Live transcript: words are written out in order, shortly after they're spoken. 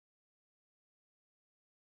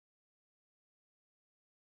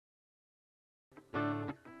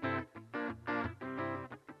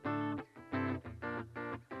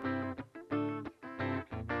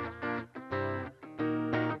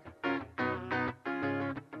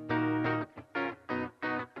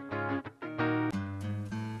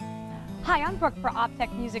Hi, I'm Brook for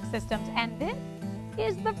Optek Music Systems, and this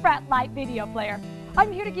is the Fretlight video player. I'm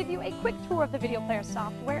here to give you a quick tour of the video player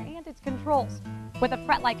software and its controls. With a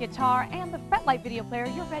Fretlight guitar and the Fretlight video player,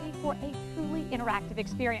 you're ready for a truly interactive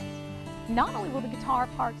experience. Not only will the guitar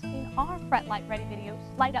parts in our Fretlight Ready video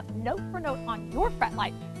light up note for note on your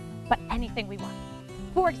Fretlight, but anything we want.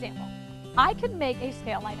 For example, I could make a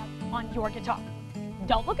scale light up on your guitar.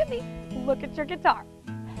 Don't look at me, look at your guitar.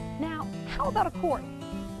 Now, how about a chord?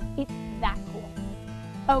 It's that cool.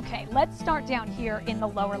 Okay, let's start down here in the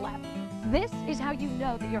lower left. This is how you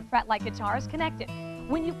know that your Fretlight guitar is connected.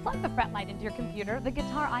 When you plug the Fretlight into your computer, the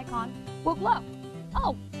guitar icon will glow.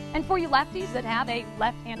 Oh, and for you lefties that have a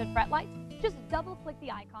left-handed Fretlight, just double-click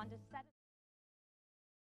the icon to set it.